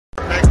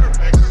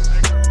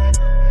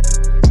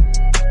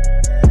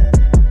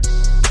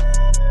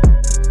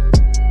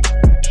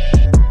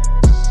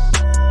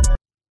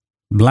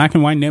Black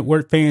and White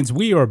Network fans,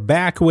 we are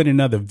back with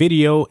another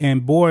video,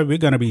 and boy, we're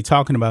going to be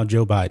talking about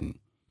Joe Biden.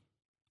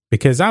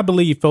 Because I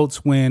believe,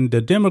 folks, when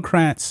the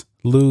Democrats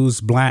lose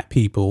black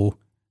people,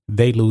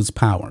 they lose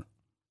power.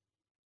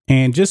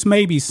 And just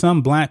maybe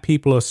some black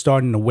people are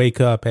starting to wake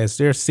up as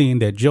they're seeing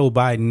that Joe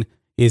Biden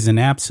is an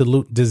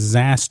absolute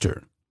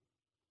disaster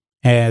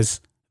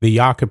as the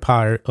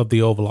occupier of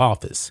the Oval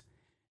Office.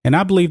 And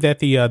I believe that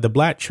the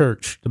black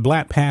church, the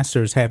black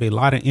pastors have a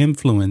lot of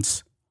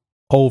influence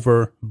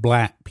over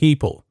black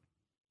people.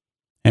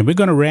 And we're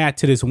going to react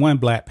to this one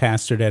black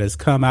pastor that has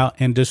come out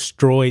and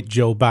destroyed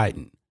Joe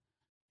Biden.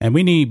 And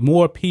we need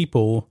more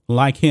people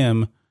like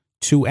him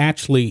to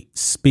actually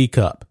speak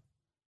up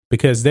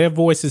because their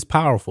voice is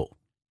powerful.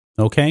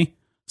 OK,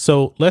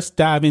 so let's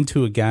dive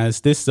into it,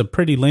 guys. This is a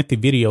pretty lengthy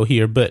video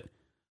here, but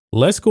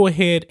let's go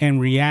ahead and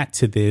react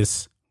to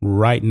this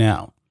right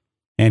now.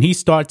 And he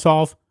starts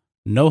off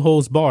no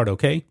holds barred.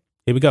 OK,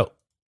 here we go.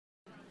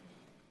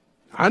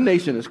 Our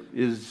nation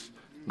is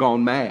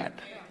gone mad.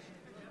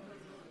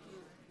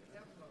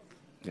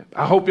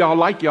 I hope y'all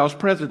like y'all's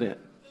president.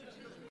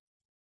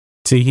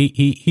 See,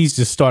 he's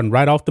just starting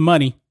right off the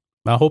money.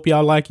 I hope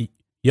y'all like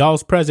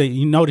y'all's president.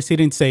 You notice he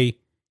didn't say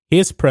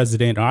his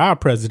president or our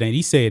president.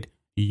 He said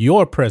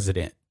your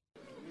president.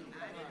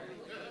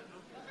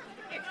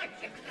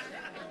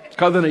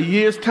 Because in a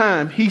year's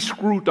time, he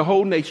screwed the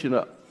whole nation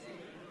up.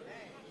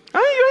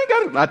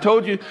 I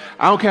told you,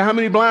 I don't care how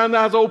many blind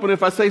eyes open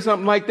if I say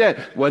something like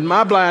that. Wasn't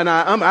my blind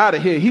eye, I'm out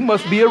of here. He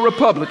must be a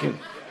Republican.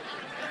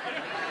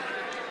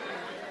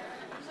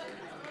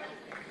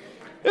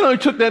 It only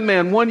took that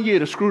man 1 year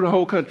to screw the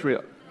whole country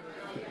up.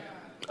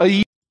 A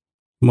year.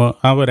 Well,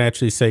 I would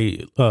actually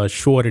say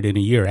shorter than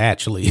a year,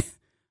 actually.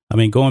 I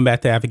mean, going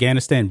back to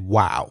Afghanistan,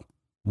 wow.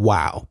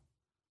 But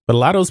a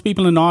lot of those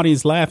people in the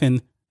audience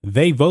laughing,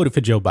 they voted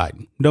for Joe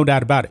Biden. No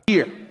doubt about it.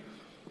 Here.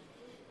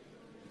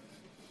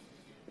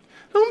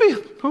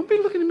 Don't be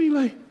looking at me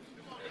like,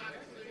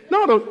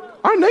 no,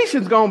 our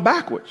nation's gone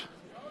backwards.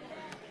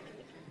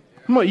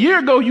 A year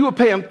ago, you were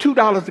paying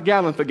 $2 a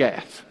gallon for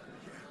gas.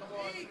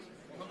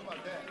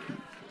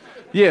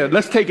 Yeah,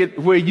 let's take it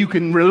where you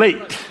can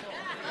relate.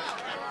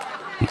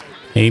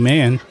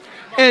 Amen.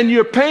 And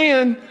you're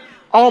paying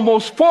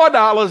almost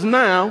 $4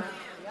 now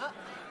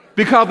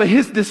because of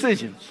his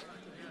decisions.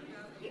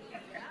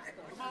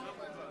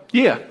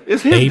 Yeah,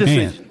 it's his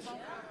decisions.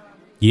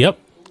 Yep.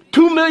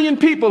 2 million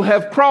people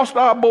have crossed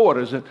our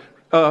borders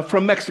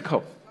from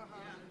Mexico.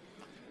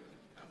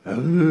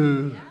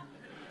 Now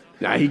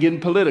he getting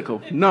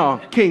political. No,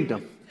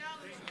 kingdom.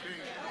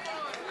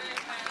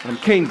 I'm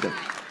kingdom.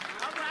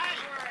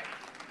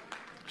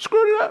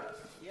 Screwed it up.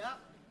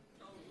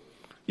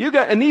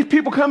 And these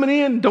people coming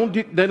in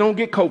they don't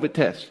get COVID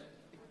tests.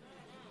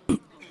 And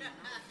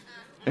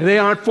they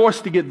aren't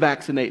forced to get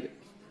vaccinated.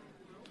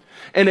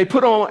 And they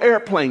put on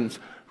airplanes,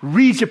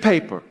 read your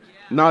paper.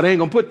 No, they ain't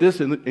going to put this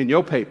in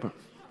your paper.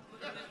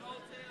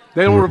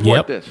 They don't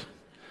report this.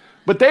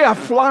 But they are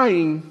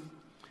flying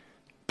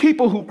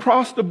people who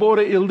cross the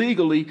border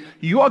illegally.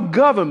 Your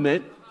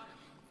government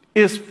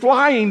is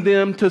flying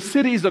them to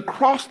cities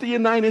across the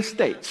United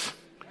States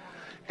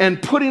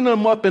and putting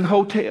them up in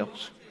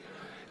hotels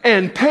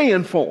and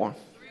paying for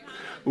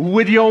them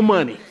with your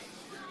money.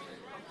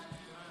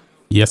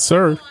 Yes,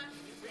 sir.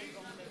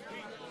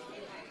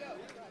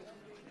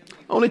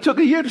 Only took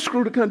a year to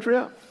screw the country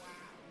up.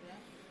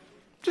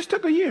 Just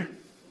took a year.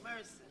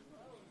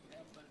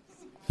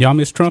 Y'all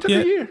miss Trump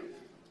yet? A year.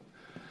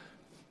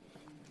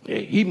 Yeah,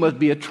 he must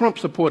be a Trump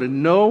supporter.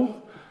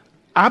 No,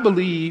 I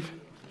believe.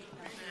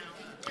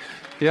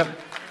 Yep.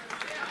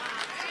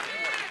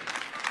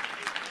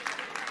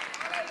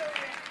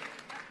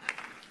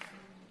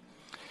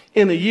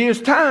 In a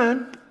year's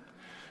time,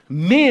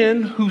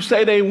 men who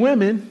say they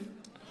women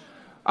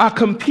are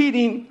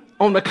competing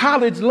on the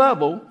college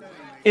level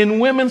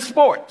in women's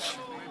sports.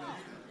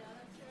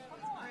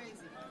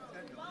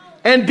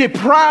 And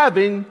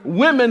depriving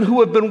women who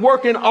have been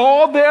working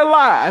all their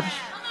lives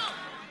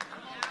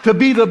to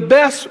be the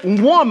best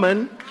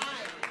woman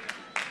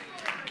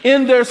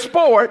in their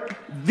sport,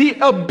 the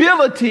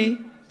ability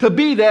to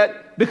be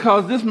that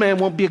because this man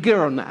won't be a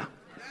girl now.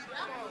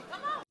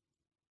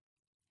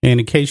 And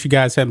in case you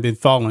guys haven't been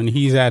following,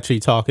 he's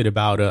actually talking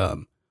about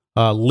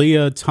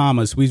Leah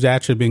Thomas. We've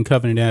actually been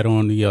covering that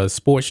on the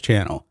sports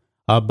channel.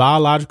 A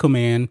biological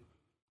man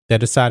that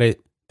decided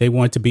they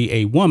wanted to be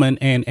a woman.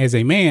 And as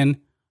a man,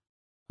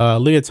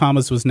 Leah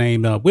Thomas was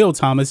named Will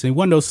Thomas, and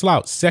won those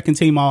slouts, second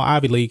team all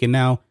Ivy League, and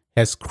now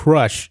has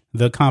crushed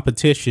the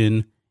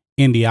competition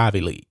in the Ivy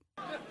League.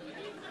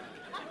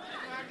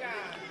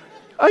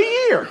 A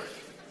year.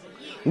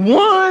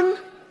 One.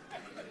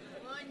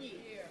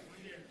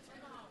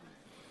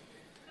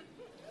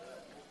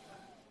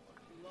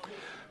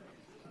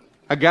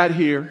 I got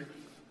here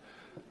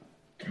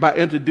by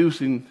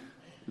introducing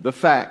the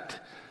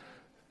fact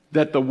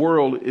that the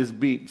world is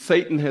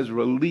Satan has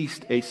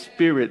released a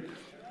spirit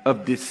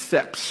of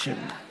deception.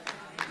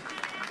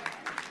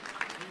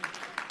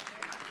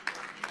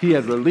 He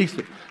has released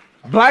it.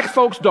 Black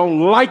folks don't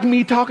like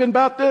me talking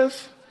about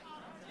this.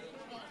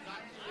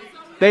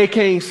 They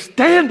can't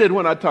stand it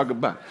when I talk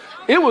about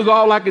it. It was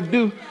all I could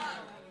do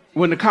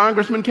when the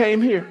congressman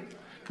came here.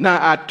 Now,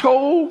 I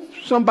told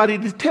somebody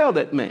to tell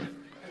that man,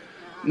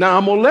 now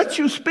I'm going to let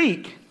you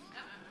speak,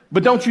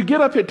 but don't you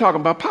get up here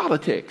talking about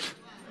politics.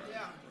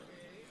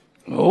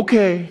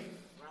 Okay.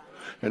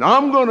 And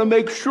I'm going to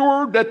make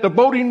sure that the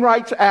Voting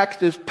Rights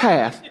Act is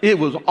passed. It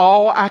was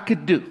all I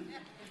could do.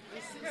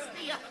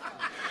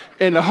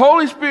 And the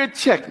Holy Spirit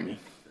checked me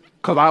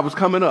because I was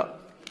coming up.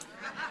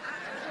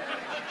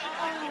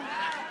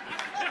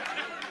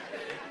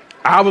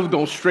 I was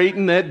going to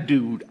straighten that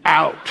dude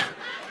out.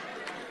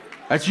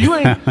 That's you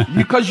ain't,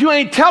 because you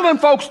ain't telling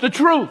folks the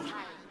truth.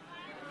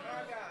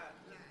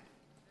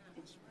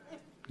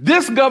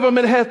 This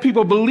government has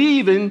people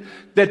believing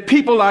that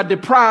people are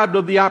deprived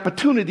of the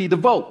opportunity to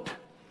vote.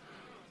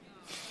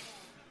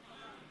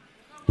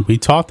 We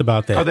talked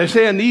about that. They're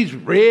saying these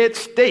red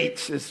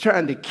states is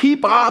trying to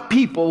keep our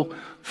people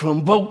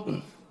from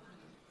voting.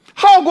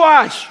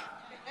 Hogwash!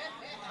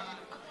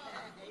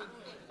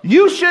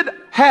 You should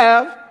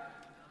have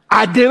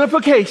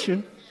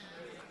identification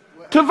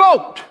to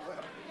vote.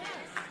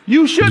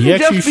 You shouldn't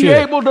just be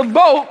able to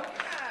vote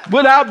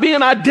without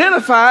being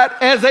identified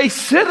as a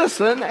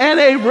citizen and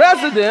a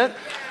resident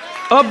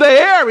of the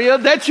area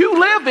that you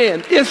live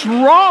in. It's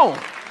wrong.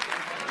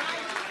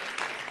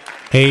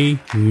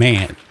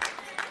 Amen.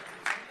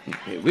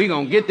 Okay, we're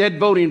going to get that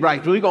voting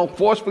right. We're going to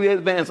forcefully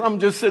advance. I'm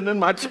just sitting in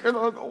my chair.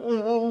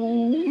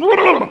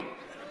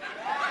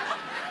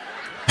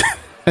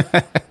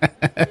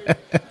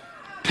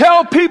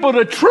 Tell people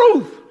the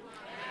truth.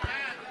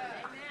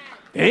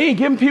 They ain't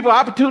giving people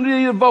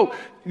opportunity to vote.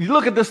 You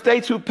look at the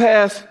states who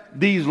pass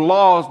these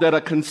laws that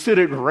are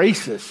considered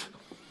racist.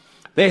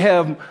 They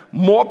have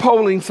more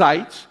polling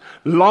sites,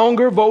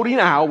 longer voting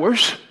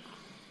hours.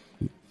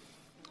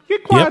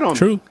 Get quiet on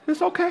true. me.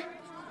 It's okay.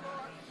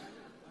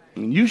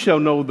 And you shall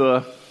know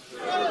the,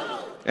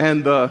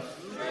 and the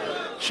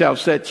shall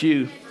set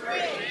you.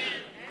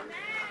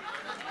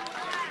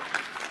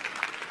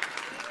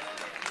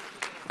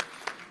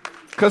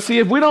 Because see,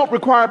 if we don't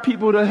require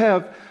people to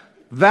have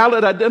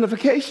valid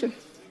identification,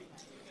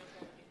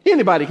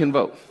 anybody can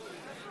vote.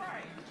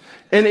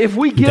 And if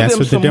we give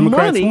them some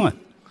money,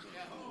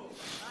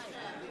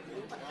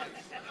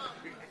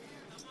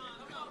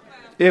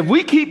 if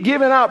we keep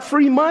giving out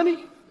free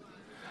money,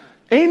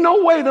 ain't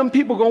no way them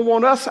people gonna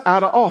want us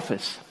out of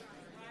office.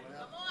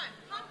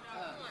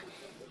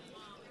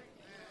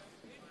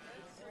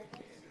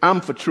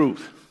 I'm for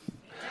truth.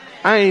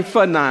 I ain't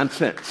for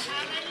nonsense.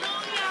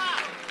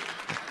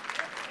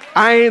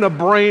 I ain't a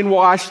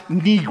brainwashed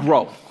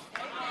Negro.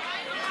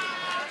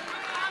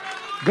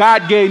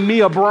 God gave me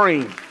a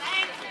brain.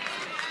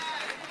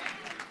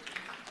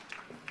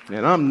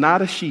 And I'm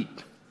not a sheep.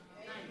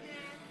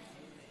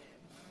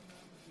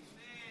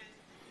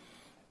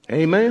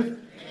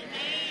 Amen?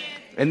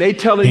 And they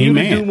telling you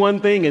to do one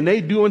thing and they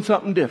doing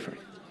something different.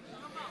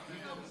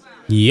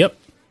 Yep.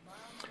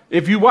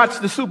 If you watch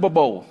the Super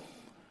Bowl,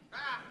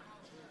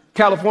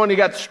 California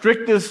got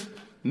strictest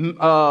here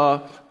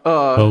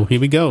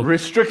we go.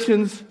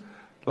 restrictions,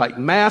 like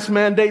mask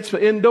mandates for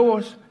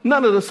indoors.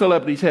 None of the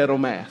celebrities had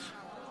on masks.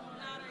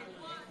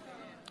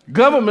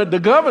 The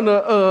governor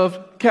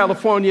of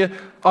California,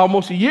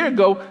 almost a year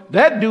ago,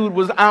 that dude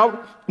was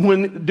out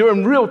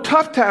during real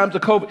tough times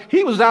of COVID.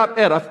 He was out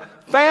at a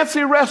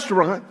fancy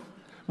restaurant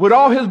with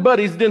all his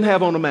buddies, didn't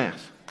have on a mask.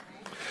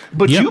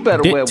 But you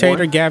better wear one.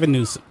 Dictator Gavin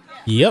Newsom.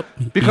 Yep.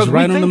 Because he's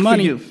right we on the think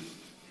money. for you.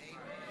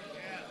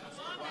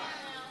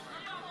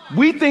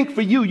 We think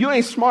for you. You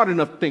ain't smart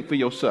enough to think for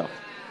yourself.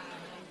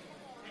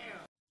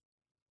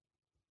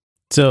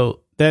 So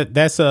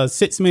that's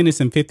 6 minutes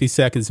and 50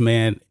 seconds,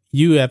 man.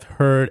 You have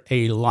heard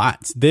a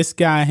lot. This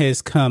guy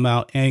has come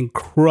out and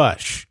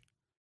crushed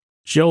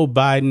Joe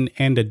Biden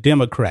and the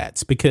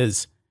Democrats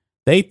because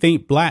they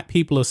think black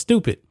people are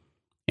stupid.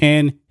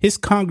 And his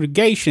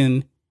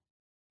congregation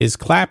is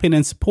clapping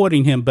and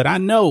supporting him. But I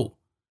know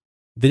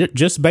that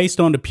just based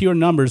on the pure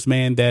numbers,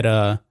 man,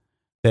 that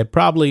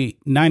probably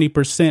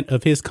 90%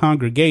 of his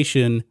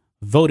congregation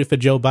voted for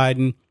Joe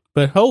Biden.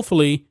 But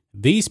hopefully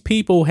these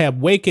people have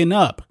waken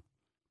up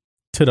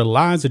to the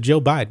lies of Joe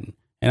Biden.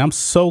 And I'm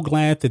so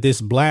glad that this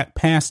black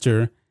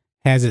pastor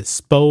has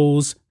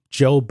exposed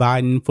Joe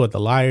Biden for the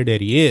liar that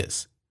he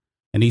is.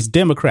 And these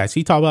Democrats,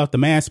 he talked about the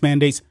mask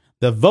mandates,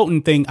 the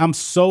voting thing. I'm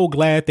so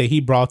glad that he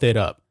brought that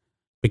up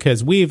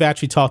because we've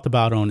actually talked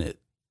about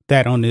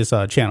that on this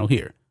channel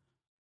here.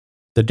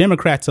 The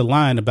Democrats are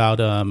lying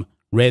about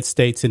red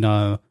states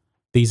and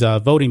these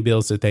voting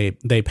bills that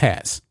they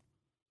pass.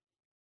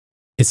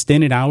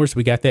 Extended hours,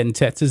 we got that in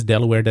Texas.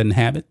 Delaware doesn't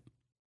have it.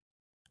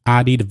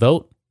 ID to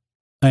vote.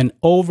 An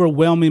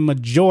overwhelming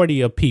majority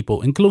of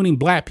people, including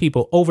black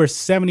people, over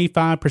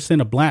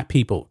 75% of black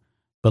people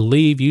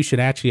believe you should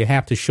actually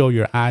have to show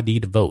your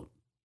ID to vote.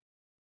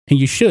 And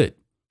you should.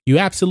 You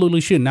absolutely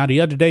should. Now,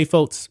 the other day,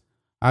 folks,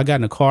 I got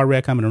in a car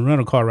wreck. I'm in a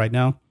rental car right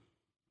now.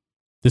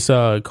 This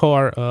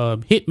car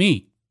hit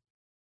me.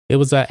 It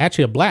was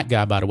actually a black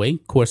guy, by the way.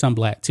 Of course, I'm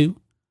black, too.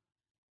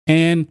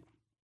 And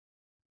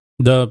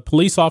the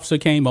police officer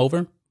came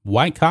over,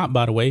 white cop,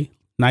 by the way,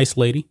 nice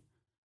lady.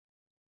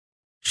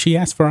 She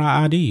asked for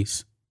our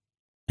IDs.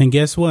 And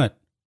guess what?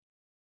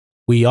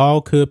 We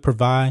all could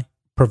provide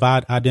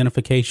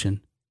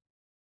identification.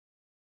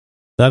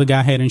 The other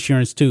guy had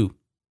insurance too.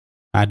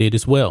 I did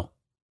as well.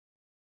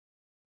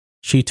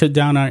 She took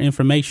down our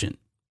information,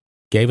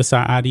 gave us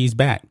our IDs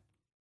back.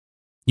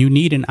 You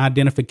need an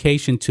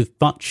identification to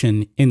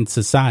function in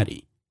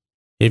society.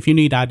 If you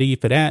need ID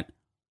for that,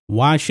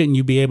 why shouldn't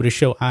you be able to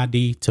show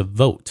ID to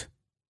vote?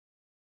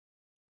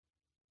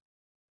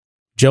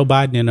 Joe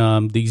Biden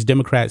and these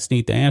Democrats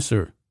need to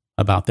answer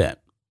about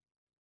that.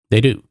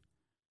 They do.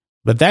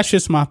 But that's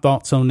just my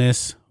thoughts on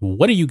this.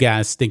 What do you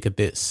guys think of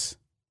this?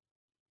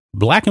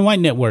 Black and White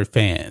Network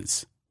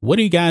fans, what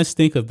do you guys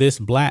think of this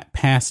black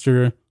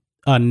pastor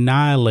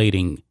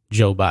annihilating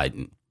Joe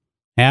Biden?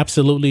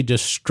 Absolutely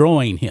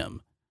destroying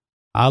him.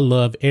 I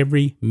love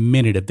every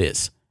minute of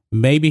this.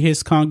 Maybe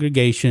his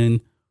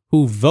congregation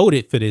who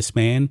voted for this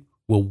man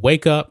will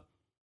wake up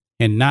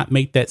and not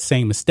make that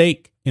same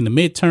mistake in the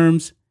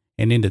midterms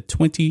and in the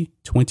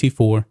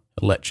 2024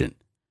 election.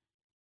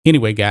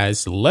 Anyway,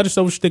 guys, let us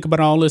know what you think about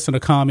all this in the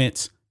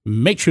comments.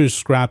 Make sure to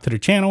subscribe to the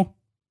channel,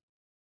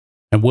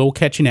 and we'll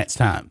catch you next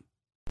time.